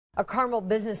A Carmel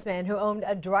businessman who owned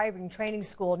a driving training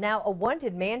school, now a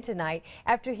wanted man tonight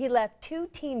after he left 2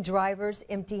 teen drivers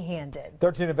empty-handed.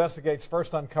 13 investigates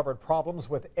first uncovered problems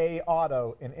with A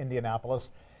Auto in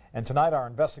Indianapolis. And tonight our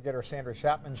investigator Sandra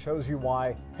Chapman shows you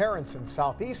why parents in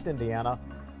southeast Indiana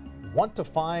want to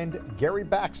find Gary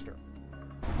Baxter.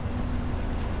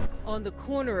 On the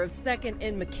corner of 2nd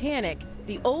and Mechanic,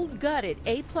 the old gutted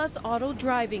A-plus auto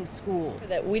driving school.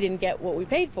 That we didn't get what we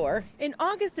paid for. In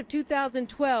August of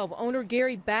 2012, owner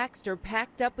Gary Baxter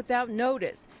packed up without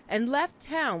notice and left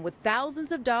town with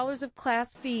thousands of dollars of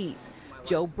class fees.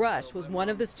 Joe Brush was one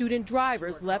of the student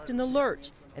drivers left in the lurch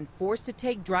and forced to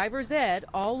take driver's ed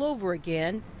all over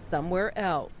again somewhere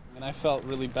else. And I felt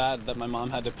really bad that my mom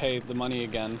had to pay the money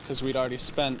again because we'd already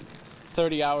spent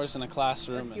 30 hours in a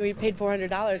classroom. We paid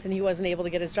 $400 and he wasn't able to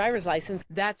get his driver's license.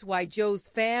 That's why Joe's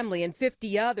family and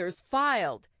 50 others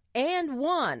filed and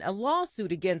won a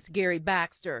lawsuit against Gary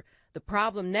Baxter. The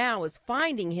problem now is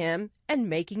finding him and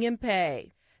making him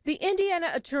pay. The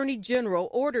Indiana Attorney General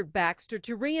ordered Baxter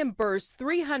to reimburse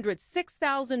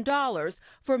 $306,000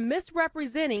 for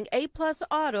misrepresenting A-plus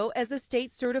Auto as a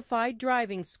state-certified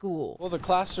driving school. Well, the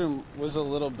classroom was a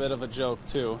little bit of a joke,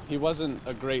 too. He wasn't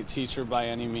a great teacher by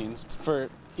any means. For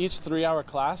each 3-hour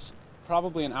class,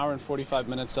 probably an hour and 45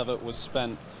 minutes of it was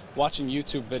spent watching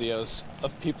YouTube videos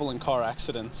of people in car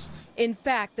accidents. In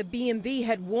fact, the BMV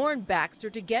had warned Baxter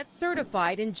to get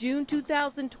certified in June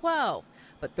 2012.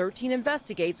 But 13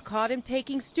 investigates caught him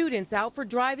taking students out for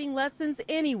driving lessons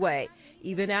anyway,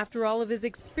 even after all of his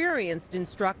experienced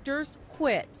instructors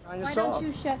quit. Why don't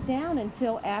you shut down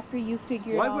until after you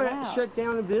figure it all out? Why would I shut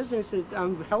down a business that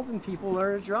I'm helping people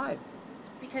learn to drive?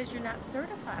 Because you're not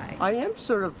certified. I am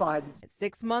certified.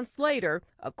 6 months later,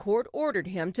 a court ordered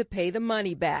him to pay the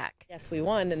money back. Yes, we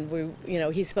won, and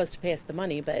he's supposed to pay us the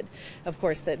money, but of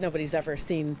course that nobody's ever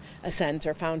seen a cent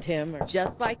or found him.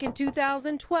 Just like in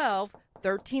 2012,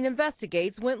 13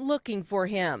 investigates went looking for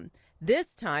him.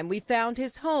 This time we found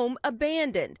his home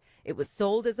abandoned. It was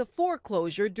sold as a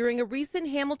foreclosure during a recent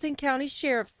Hamilton County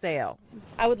Sheriff's sale.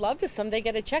 I would love to someday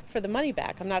get a check for the money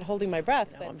back. I'm not holding my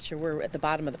breath, but I'm sure we're at the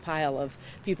bottom of the pile of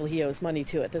people he owes money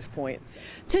to at this point.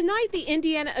 Tonight, the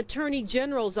Indiana Attorney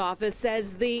General's office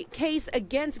says the case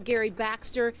against Gary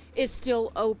Baxter is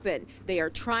still open. They are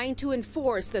trying to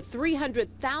enforce the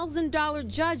 $300,000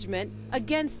 judgment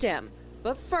against him.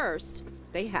 But first,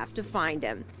 they have to find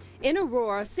him. In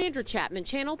Aurora, Sandra Chapman,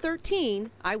 Channel 13,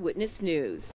 Eyewitness News.